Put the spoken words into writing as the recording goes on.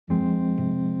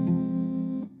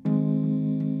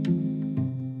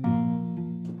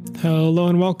Hello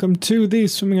and welcome to the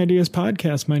Swimming Ideas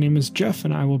Podcast. My name is Jeff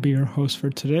and I will be your host for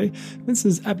today. This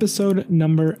is episode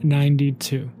number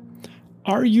 92.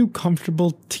 Are you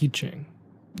comfortable teaching?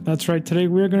 That's right. Today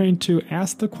we're going to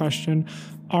ask the question,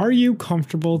 are you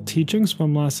comfortable teaching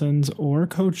swim lessons or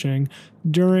coaching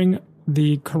during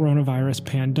the coronavirus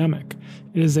pandemic?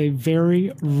 It is a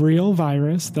very real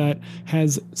virus that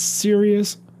has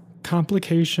serious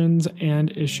complications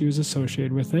and issues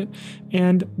associated with it,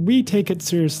 and we take it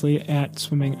seriously at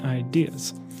Swimming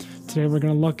Ideas. Today we're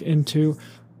going to look into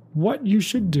what you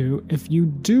should do if you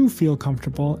do feel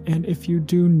comfortable and if you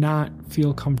do not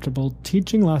feel comfortable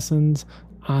teaching lessons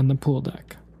on the pool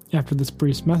deck. After this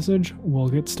brief message, we'll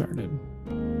get started.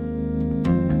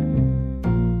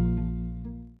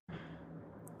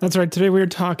 That's right. Today we are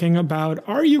talking about,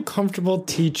 are you comfortable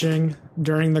teaching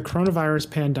during the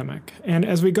coronavirus pandemic? And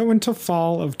as we go into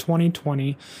fall of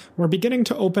 2020, we're beginning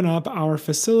to open up our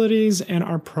facilities and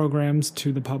our programs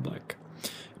to the public.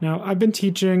 Now, I've been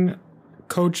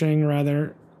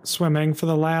coaching swimming for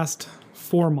the last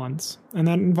 4 months. And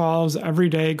that involves every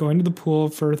day going to the pool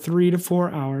for 3 to 4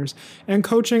 hours and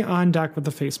coaching on deck with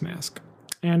a face mask.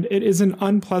 And it is an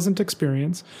unpleasant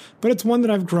experience, but it's one that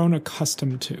I've grown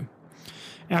accustomed to.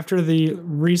 After the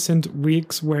recent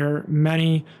weeks where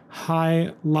many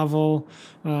high-level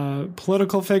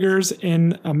political figures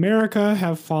in America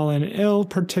have fallen ill,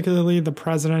 particularly the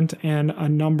president and a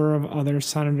number of other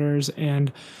senators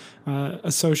and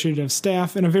associative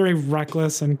staff, in a very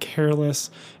reckless and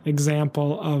careless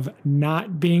example of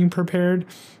not being prepared,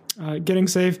 getting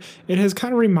safe, it has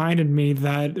kind of reminded me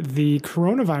that the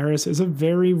coronavirus is a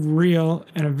very real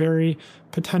and a very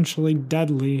potentially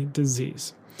deadly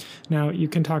disease. Now, you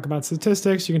can talk about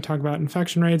statistics, you can talk about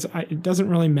infection rates. It doesn't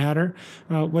really matter.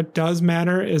 What does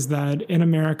matter is that in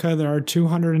America, there are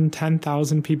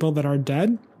 210,000 people that are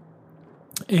dead,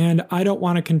 and I don't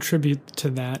want to contribute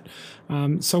to that.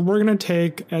 So we're going to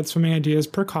take, at Swimming Ideas,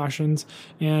 precautions,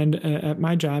 and at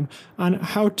my job, on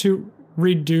how to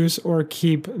reduce or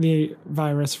keep the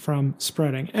virus from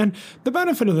spreading. And the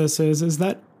benefit of this is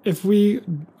that if we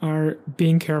are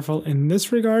being careful in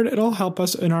this regard, it'll help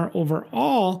us in our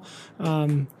overall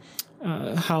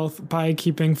health by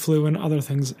keeping flu and other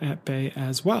things at bay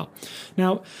as well.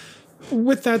 Now,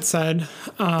 with that said,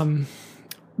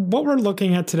 what we're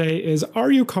looking at today is,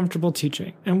 are you comfortable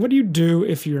teaching? And what do you do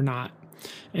if you're not?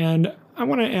 And I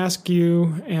want to ask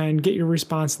you and get your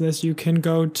response to this. You can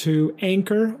go to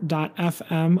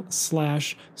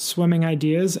anchor.fm/swimming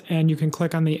ideas and you can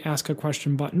click on the Ask a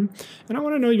Question button. And I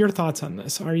want to know your thoughts on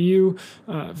this. Do you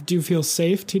feel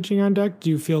safe teaching on deck? Do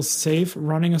you feel safe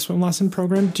running a swim lesson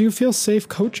program? Do you feel safe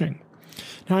coaching?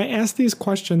 Now, I ask these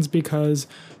questions because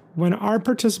when our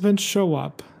participants show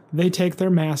up, they take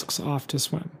their masks off to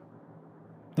swim.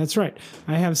 That's right.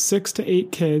 I have 6 to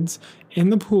 8 kids in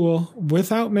the pool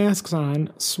without masks on,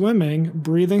 swimming,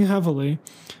 breathing heavily,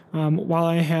 while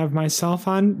I have myself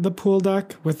on the pool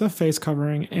deck with a face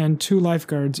covering and 2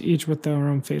 lifeguards, each with their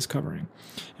own face covering.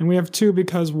 And we have 2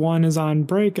 because one is on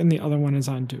break and the other one is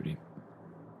on duty.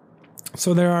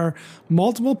 So there are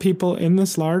multiple people in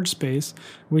this large space.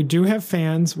 We do have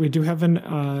fans. We do have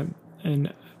an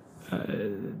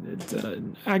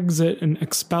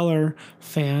expeller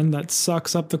fan that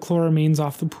sucks up the chloramines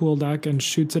off the pool deck and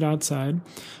shoots it outside.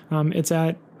 It's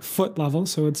at foot level,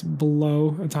 so it's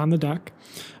on the deck.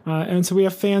 And so we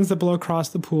have fans that blow across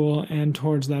the pool and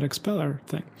towards that expeller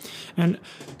thing. And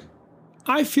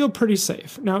I feel pretty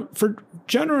safe. Now,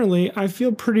 generally, I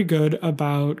feel pretty good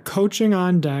about coaching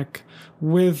on deck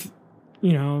with,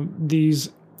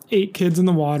 these 8 kids in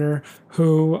the water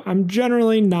who I'm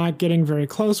generally not getting very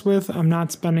close with. I'm not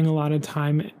spending a lot of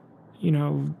time,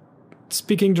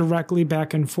 speaking directly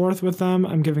back and forth with them.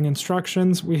 I'm giving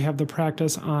instructions. We have the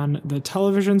practice on the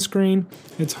television screen.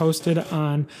 It's hosted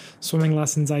on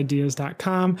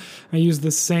swimminglessonsideas.com. I use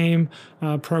the same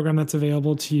program that's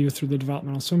available to you through the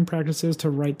developmental swim practices to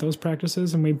write those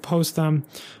practices, and we post them.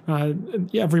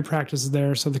 Every practice is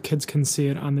there so the kids can see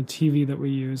it on the TV that we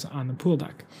use on the pool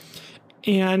deck.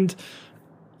 And,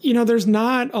 there's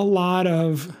not a lot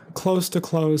of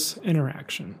close-to-close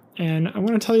interaction. And I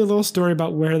want to tell you a little story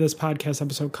about where this podcast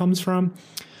episode comes from.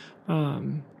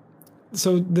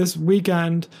 So this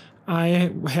weekend,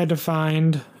 I had to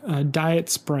find Diet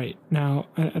Sprite. Now,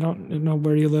 I don't know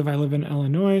where you live. I live in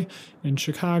Illinois, in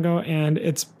Chicago, and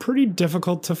it's pretty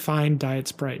difficult to find Diet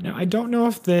Sprite. Now, I don't know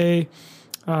if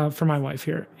for my wife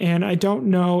here, and I don't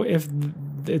know if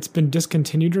it's been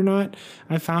discontinued or not.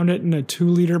 I found it in a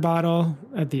 2-liter bottle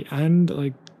at the end,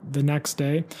 like the next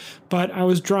day. But I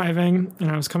was driving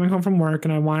and I was coming home from work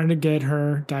and I wanted to get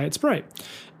her Diet Sprite.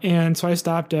 And so I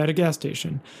stopped at a gas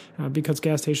station because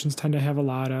gas stations tend to have a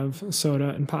lot of soda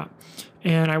and pop.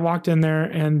 And I walked in there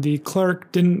and the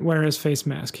clerk didn't wear his face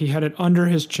mask. He had it under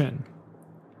his chin.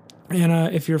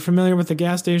 And if you're familiar with the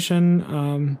gas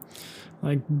station,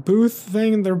 like booth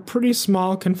thing, they're pretty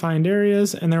small confined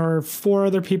areas. And there were 4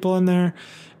 other people in there.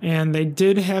 And they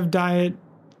did have Diet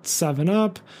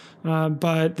 7-Up.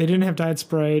 But they didn't have Diet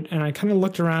Sprite, and I kind of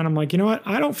looked around. I'm like, you know what?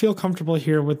 I don't feel comfortable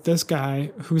here with this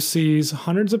guy who sees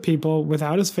hundreds of people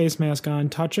without his face mask on,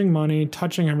 touching money,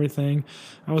 touching everything.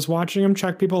 I was watching him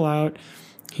check people out.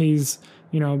 He's,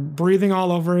 breathing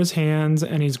all over his hands,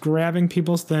 and he's grabbing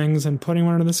people's things and putting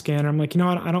one under the scanner. I'm like, you know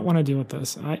what? I don't want to deal with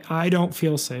this. I don't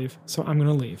feel safe, so I'm going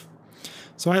to leave.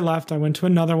 So I left. I went to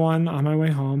another one on my way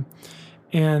home,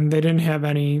 and they didn't have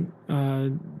any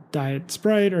Diet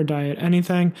Sprite or Diet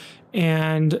anything.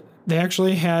 And they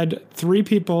actually had 3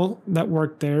 people that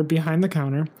worked there behind the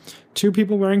counter, 2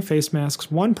 people wearing face masks,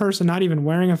 1 person not even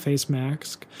wearing a face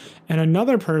mask, and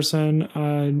another person,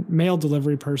 a mail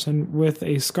delivery person, with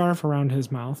a scarf around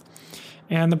his mouth.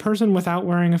 And the person without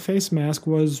wearing a face mask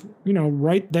was,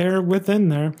 right there within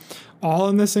there, all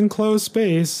in this enclosed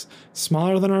space,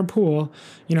 smaller than our pool,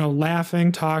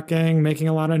 laughing, talking, making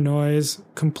a lot of noise,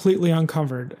 completely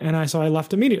uncovered. And so I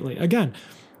left immediately. Again,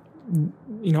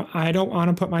 I don't want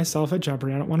to put myself at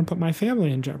jeopardy. I don't want to put my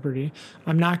family in jeopardy.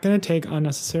 I'm not going to take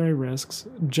unnecessary risks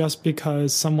just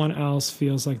because someone else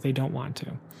feels like they don't want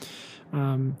to.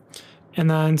 And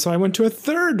then, so I went to a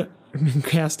third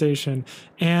gas station,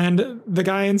 and the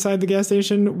guy inside the gas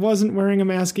station wasn't wearing a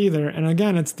mask either. And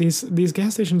again, it's these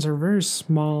gas stations are very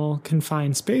small,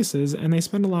 confined spaces, and they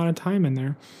spend a lot of time in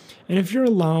there. And if you're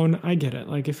alone, I get it.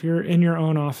 Like if you're in your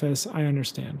own office, I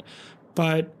understand.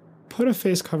 But put a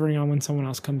face covering on when someone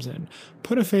else comes in.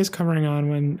 Put a face covering on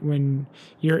when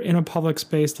you're in a public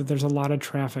space that there's a lot of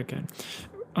traffic in.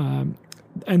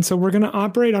 And so we're going to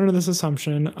operate under this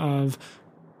assumption of,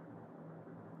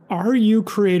 are you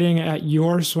creating at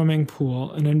your swimming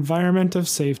pool an environment of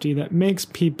safety that makes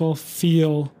people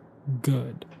feel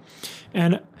good?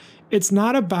 And it's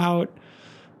not about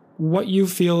what you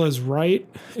feel is right.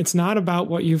 It's not about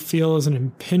what you feel is an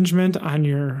impingement on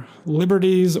your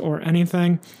liberties or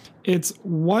anything. It's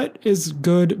what is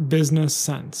good business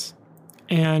sense.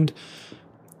 And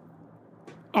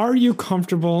are you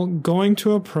comfortable going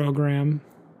to a program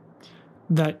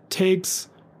that takes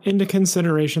into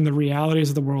consideration the realities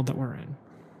of the world that we're in?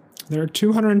 There are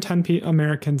 210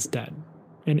 Americans dead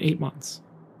in 8 months,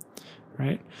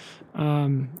 right?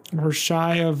 We're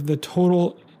shy of the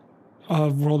total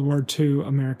of World War II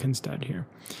Americans dead here,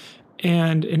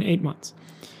 and in 8 months.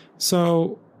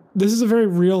 So this is a very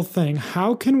real thing.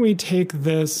 How can we take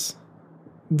this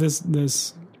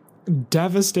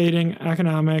devastating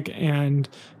economic and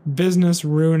business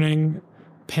ruining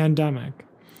pandemic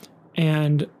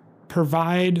and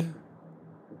provide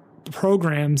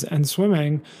programs and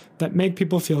swimming that make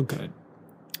people feel good?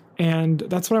 And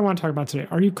that's what I want to talk about today.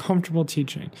 Are you comfortable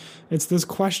teaching? It's this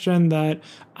question that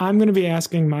I'm going to be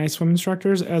asking my swim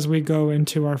instructors as we go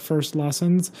into our first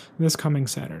lessons this coming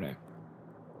Saturday.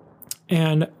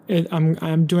 And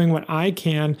I'm doing what I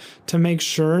can to make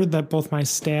sure that both my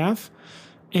staff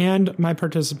and my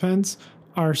participants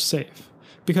are safe.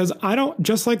 Because I don't,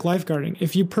 just like lifeguarding,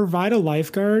 if you provide a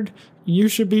lifeguard, you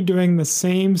should be doing the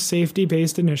same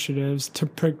safety-based initiatives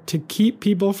to keep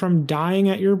people from dying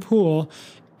at your pool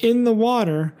in the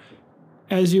water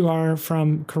as you are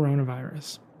from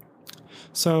coronavirus.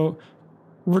 So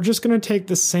we're just going to take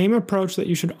the same approach that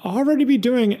you should already be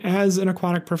doing as an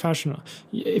aquatic professional.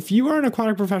 If you are an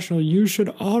aquatic professional, you should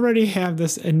already have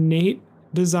this innate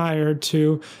desire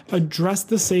to address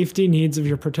the safety needs of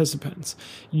your participants.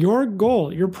 Your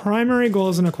goal, your primary goal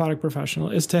as an aquatic professional,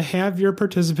 is to have your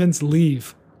participants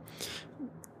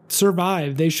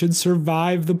survive. They should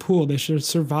survive the pool. They should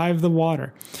survive the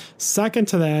water. Second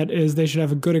to that is they should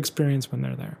have a good experience when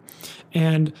they're there.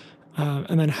 And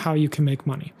then how you can make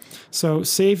money. So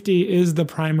safety is the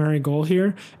primary goal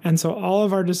here. And so all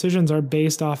of our decisions are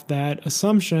based off that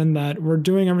assumption that we're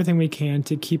doing everything we can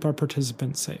to keep our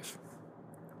participants safe.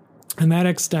 And that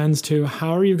extends to,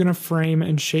 how are you going to frame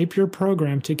and shape your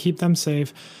program to keep them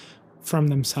safe from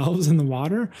themselves in the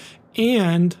water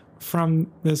and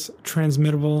from this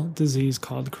transmittable disease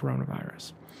called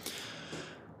coronavirus?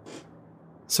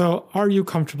 So are you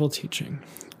comfortable teaching?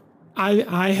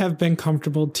 I have been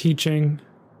comfortable teaching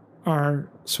our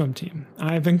swim team.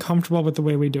 I've been comfortable with the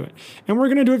way we do it. And we're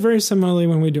going to do it very similarly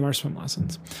when we do our swim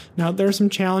lessons. Now, there are some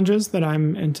challenges that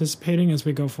I'm anticipating as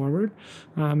we go forward.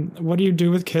 What do you do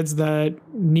with kids that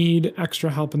need extra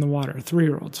help in the water?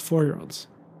 3-year-olds, 4-year-olds.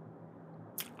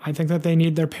 I think that they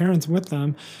need their parents with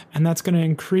them, and that's going to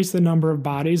increase the number of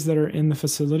bodies that are in the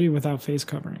facility without face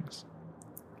coverings.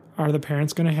 Are the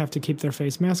parents going to have to keep their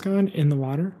face mask on in the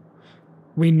water?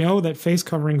 We know that face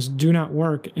coverings do not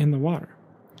work in the water.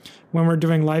 When we're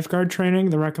doing lifeguard training,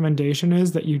 the recommendation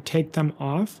is that you take them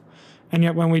off. And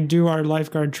yet when we do our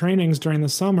lifeguard trainings during the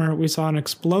summer, we saw an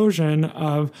explosion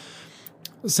of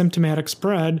symptomatic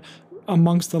spread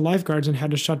amongst the lifeguards and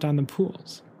had to shut down the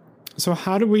pools. So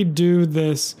how do we do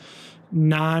this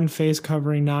non-face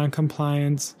covering,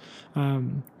 non-compliance,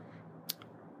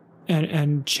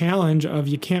 and challenge of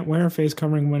you can't wear a face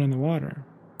covering when in the water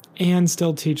and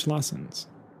still teach lessons?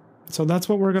 So that's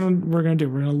what we're gonna do.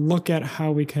 We're gonna look at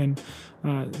how we can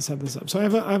set this up. So I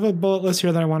have a bullet list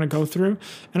here that I want to go through,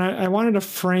 and I wanted to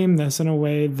frame this in a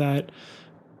way that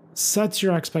sets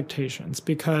your expectations,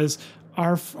 because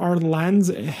our lens,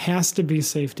 it has to be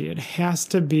safety. It has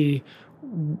to be,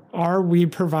 are we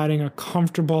providing a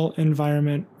comfortable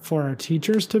environment for our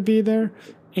teachers to be there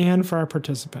and for our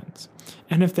participants?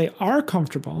 And if they are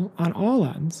comfortable on all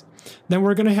ends, then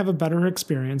we're going to have a better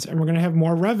experience and we're going to have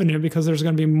more revenue, because there's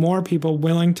going to be more people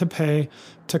willing to pay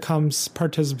to come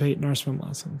participate in our swim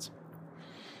lessons.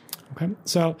 Okay,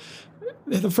 so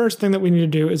the first thing that we need to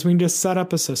do is we need to set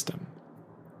up a system.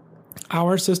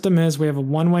 Our system is we have a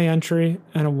one-way entry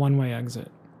and a one-way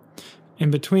exit. In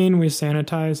between, we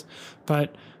sanitize,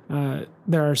 but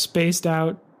there are spaced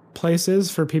out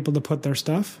places for people to put their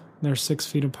stuff. They're 6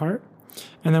 feet apart.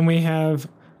 And then we have,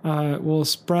 we'll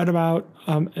spread about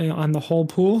on the whole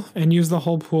pool and use the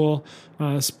whole pool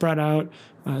spread out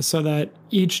so that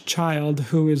each child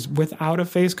who is without a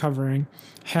face covering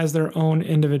has their own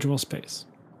individual space.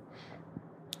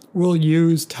 We'll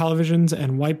use televisions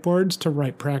and whiteboards to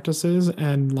write practices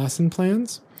and lesson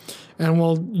plans. And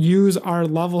we'll use our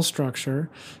level structure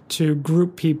to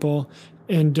group people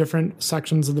in different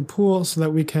sections of the pool so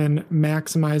that we can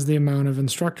maximize the amount of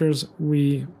instructors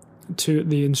to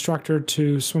the instructor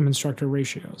to swim instructor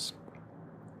ratios.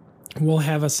 We'll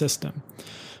have a system.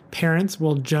 Parents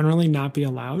will generally not be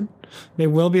allowed. They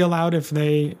will be allowed if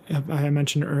I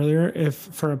mentioned earlier, if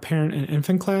for a parent in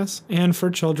infant class and for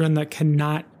children that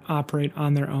cannot operate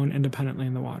on their own independently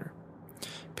in the water.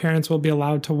 Parents will be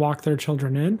allowed to walk their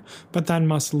children in, but then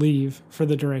must leave for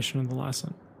the duration of the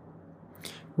lesson.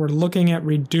 We're looking at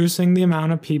reducing the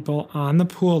amount of people on the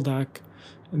pool deck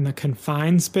in the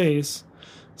confined space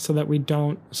so that we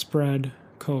don't spread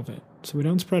COVID. So we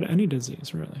don't spread any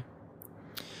disease, really.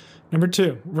 Number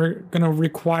 2, we're going to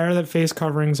require that face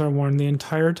coverings are worn the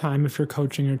entire time if you're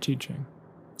coaching or teaching.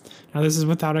 Now, this is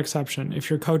without exception. If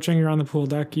you're coaching, you're on the pool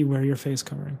deck, you wear your face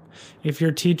covering. If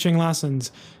you're teaching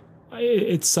lessons,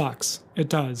 it sucks. It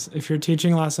does. If you're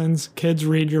teaching lessons, kids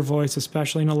read your voice,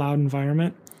 especially in a loud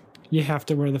environment, you have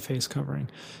to wear the face covering.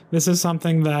 This is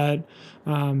something that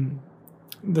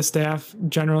the staff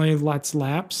generally lets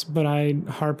lapse, but I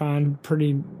harp on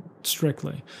pretty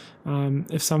strictly.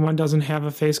 If someone doesn't have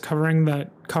a face covering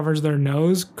that covers their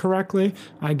nose correctly,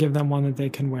 I give them one that they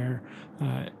can wear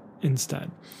instead.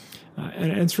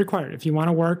 And it's required. If you want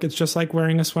to work, it's just like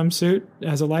wearing a swimsuit.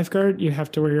 As a lifeguard, you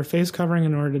have to wear your face covering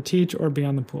in order to teach or be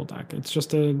on the pool deck. It's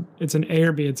just it's an A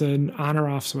or B. It's an on or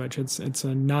off switch. It's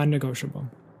a non-negotiable.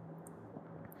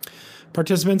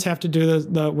 Participants have to do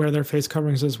wear their face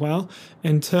coverings as well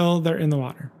until they're in the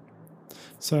water.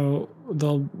 So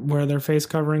they'll wear their face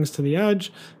coverings to the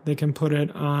edge. They can put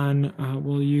it on,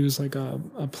 we'll use like a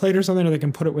plate or something, or they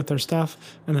can put it with their stuff,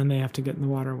 and then they have to get in the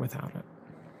water without it.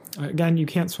 Again, you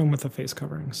can't swim with a face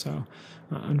covering. So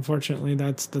unfortunately,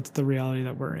 that's the reality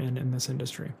that we're in this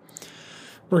industry.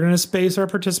 We're going to space our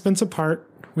participants apart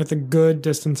with a good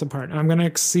distance apart. I'm going to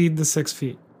exceed the 6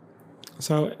 feet.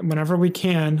 So whenever we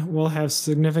can, we'll have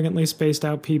significantly spaced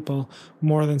out people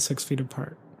more than 6 feet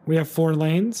apart. We have 4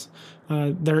 lanes.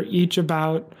 They're each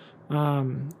about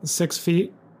 6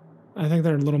 feet. I think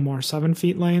they're a little more, 7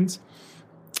 feet lanes.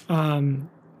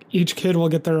 Each kid will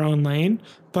get their own lane,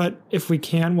 but if we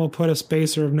can, we'll put a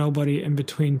spacer of nobody in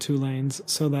between 2 lanes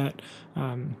so that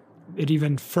it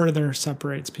even further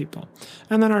separates people.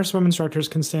 And then our swim instructors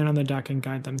can stand on the deck and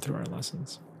guide them through our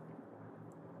lessons.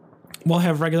 We'll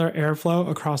have regular airflow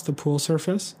across the pool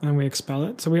surface, and we expel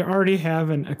it. So we already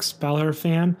have an expeller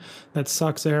fan that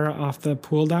sucks air off the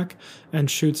pool deck and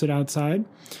shoots it outside.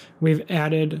 We've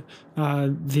added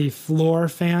the floor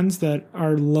fans that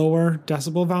are lower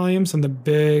decibel volumes than the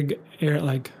big air,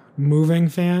 like moving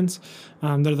fans.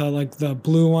 They're the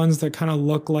blue ones that kind of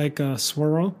look like a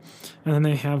swirl, and then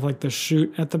they have like the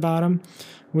chute at the bottom.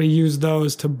 We use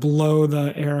those to blow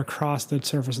the air across the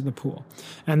surface of the pool.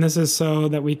 And this is so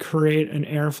that we create an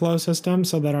airflow system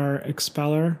so that our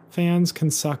expeller fans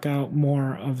can suck out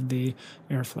more of the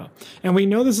airflow. And we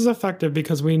know this is effective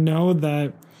because we know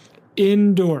that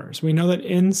inside,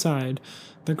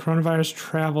 the coronavirus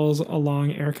travels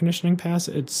along air conditioning paths.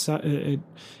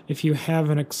 If you have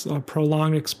a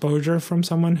prolonged exposure from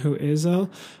someone who is ill,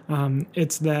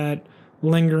 it's that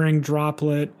lingering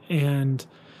droplet and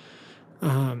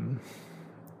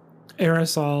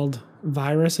aerosoled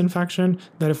virus infection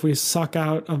that if we suck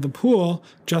out of the pool,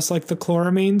 just like the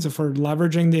chloramines, if we're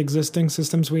leveraging the existing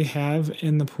systems we have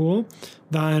in the pool,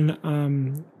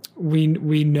 then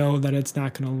we know that it's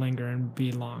not going to linger and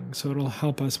be long. So it'll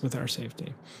help us with our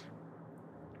safety.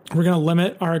 We're going to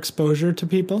limit our exposure to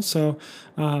people. So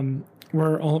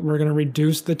we're going to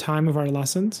reduce the time of our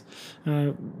lessons.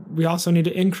 We also need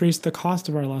to increase the cost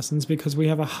of our lessons because we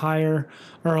have a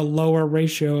lower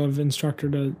ratio of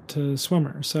instructor to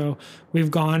swimmer. So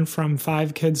we've gone from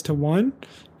 5 kids to 1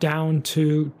 down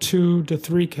to 2 to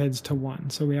 3 kids to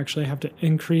 1. So we actually have to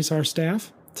increase our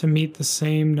staff to meet the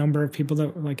same number of people,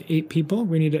 that like 8 people.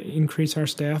 We need to increase our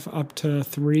staff up to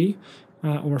 3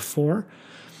 or 4.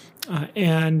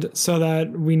 And so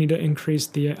that we need to increase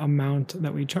the amount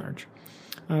that we charge.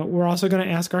 We're also going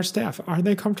to ask our staff, are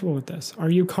they comfortable with this? Are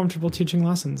you comfortable teaching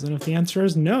lessons? And if the answer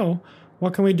is no,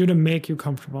 what can we do to make you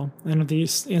comfortable? And if the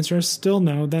answer is still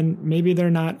no, then maybe they're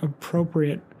not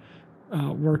appropriate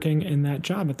working in that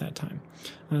job at that time.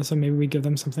 So maybe we give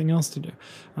them something else to do.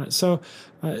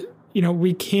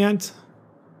 We can't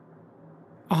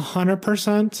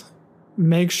 100%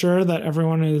 make sure that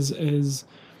everyone is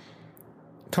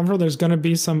comfortable. There's going to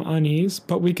be some unease,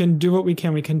 but we can do what we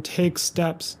can. We can take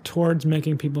steps towards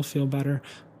making people feel better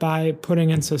by putting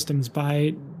in systems,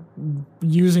 by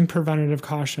using preventative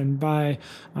caution, by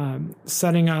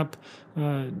setting up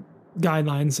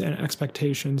guidelines and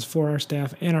expectations for our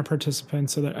staff and our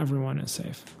participants so that everyone is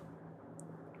safe.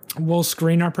 We'll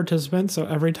screen our participants, so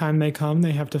every time they come,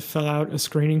 they have to fill out a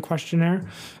screening questionnaire,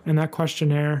 and that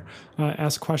questionnaire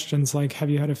asks questions like, have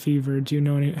you had a fever?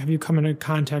 Have you come into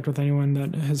contact with anyone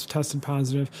that has tested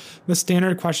positive? The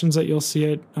standard questions that you'll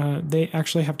see they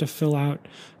actually have to fill out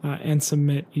and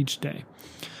submit each day.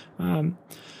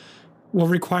 Will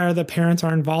require that parents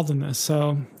are involved in this.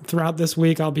 So throughout this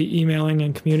week, I'll be emailing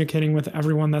and communicating with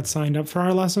everyone that's signed up for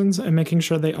our lessons and making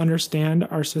sure they understand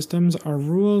our systems, our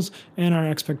rules, and our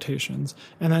expectations.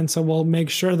 And then so we'll make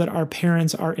sure that our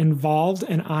parents are involved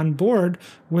and on board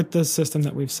with the system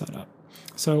that we've set up.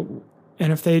 So,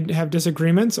 and if they have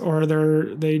disagreements or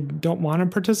they don't want to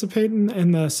participate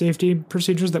in the safety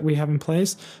procedures that we have in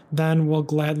place, then we'll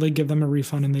gladly give them a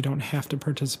refund and they don't have to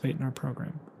participate in our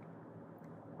program.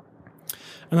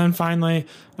 And then finally,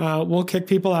 we'll kick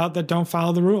people out that don't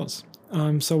follow the rules.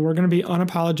 So we're going to be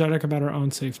unapologetic about our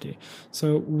own safety.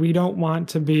 So we don't want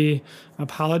to be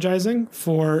apologizing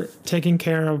for taking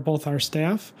care of both our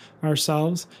staff,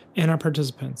 ourselves, and our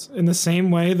participants. In the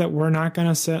same way that we're not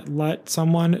going to let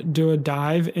someone do a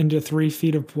dive into 3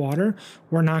 feet of water,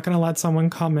 we're not going to let someone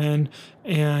come in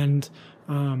and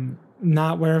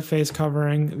not wear a face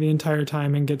covering the entire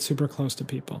time and get super close to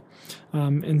people.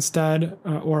 Instead,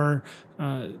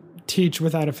 teach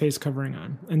without a face covering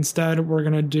on. Instead, we're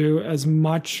going to do as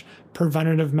much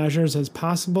preventative measures as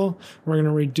possible. We're going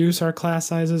to reduce our class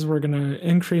sizes. We're going to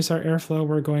increase our airflow.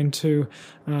 We're going to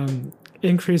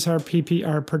increase our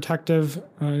our protective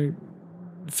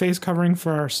face covering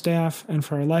for our staff and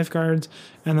for our lifeguards.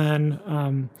 And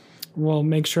then we'll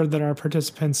make sure that our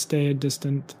participants stay a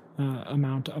distant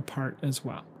amount apart as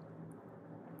well.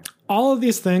 All of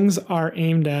these things are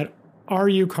aimed at, are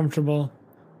you comfortable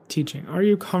teaching? Are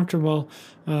you comfortable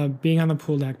being on the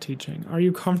pool deck teaching? Are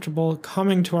you comfortable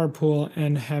coming to our pool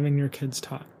and having your kids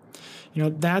taught?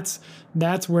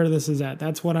 That's where this is at.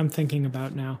 That's what I'm thinking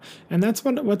about now. And that's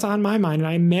what's on my mind, and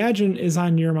I imagine is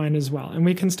on your mind as well. And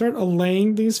we can start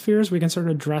allaying these fears. We can start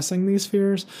addressing these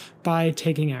fears by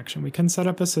taking action. We can set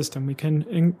up a system. We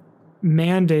can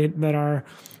mandate that our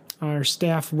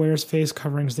staff wears face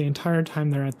coverings the entire time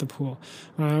they're at the pool.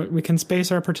 We can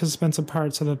space our participants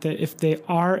apart so that if they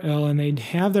are ill and they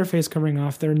have their face covering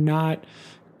off, they're not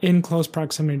in close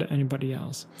proximity to anybody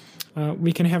else.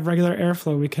 We can have regular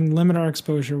airflow. We can limit our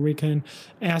exposure. We can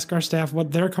ask our staff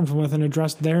what they're comfortable with and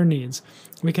address their needs.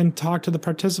 We can talk to the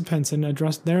participants and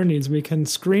address their needs. We can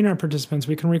screen our participants.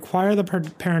 We can require the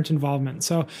parent involvement.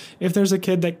 So if there's a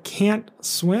kid that can't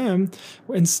swim,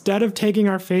 instead of taking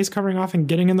our face covering off and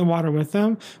getting in the water with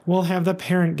them, we'll have the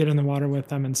parent get in the water with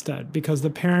them instead, because the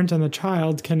parent and the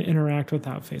child can interact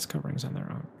without face coverings on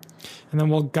their own. And then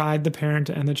we'll guide the parent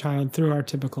and the child through our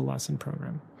typical lesson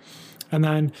program. And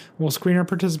then we'll screen our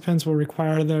participants, we'll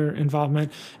require their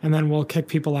involvement, and then we'll kick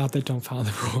people out that don't follow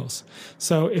the rules.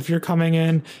 So if you're coming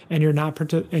in and you're not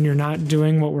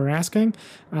doing what we're asking,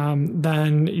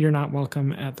 then you're not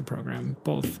welcome at the program,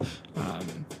 both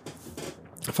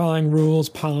following rules,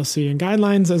 policy, and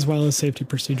guidelines, as well as safety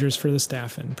procedures for the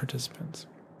staff and participants.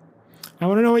 I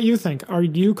want to know what you think. Are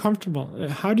you comfortable?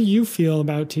 How do you feel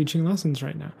about teaching lessons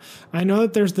right now? I know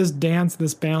that there's this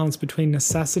balance between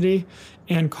necessity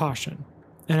and caution.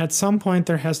 And at some point,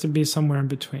 there has to be somewhere in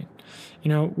between.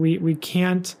 We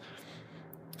can't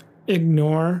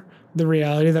ignore the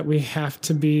reality that we have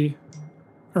to be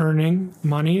earning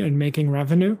money and making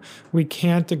revenue. We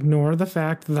can't ignore the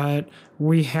fact that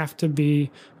we have to do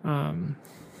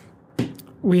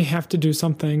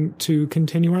something to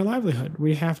continue our livelihood.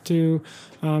 We have to,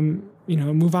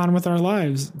 move on with our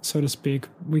lives, so to speak.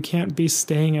 We can't be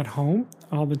staying at home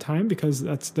all the time because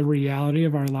that's the reality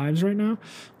of our lives right now.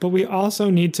 But we also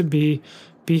need to be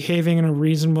behaving in a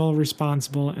reasonable,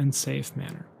 responsible, and safe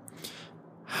manner.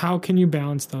 How can you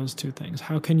balance those two things?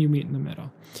 How can you meet in the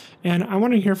middle? And I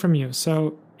want to hear from you.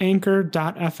 So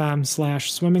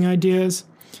anchor.fm/swimming ideas.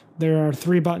 There are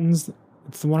 3 buttons.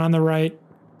 It's the one on the right.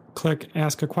 Click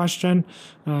Ask a Question.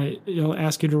 It'll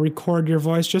ask you to record your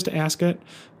voice. Just ask it.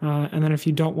 And then if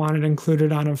you don't want it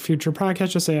included on a future podcast,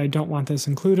 just say, I don't want this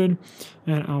included,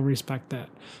 and I'll respect that.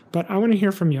 But I want to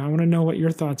hear from you. I want to know what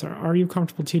your thoughts are. Are you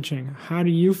comfortable teaching? How do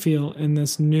you feel in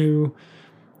this new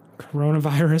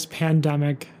coronavirus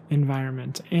pandemic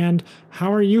environment? And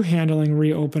how are you handling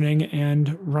reopening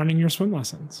and running your swim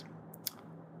lessons?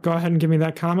 Go ahead and give me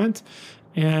that comment.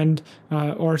 And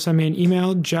or send me an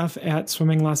email,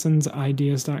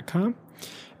 jeff@swimminglessonsideas.com.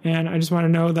 And I just want to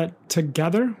know that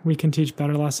together we can teach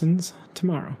better lessons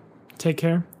tomorrow. Take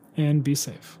care and be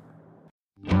safe.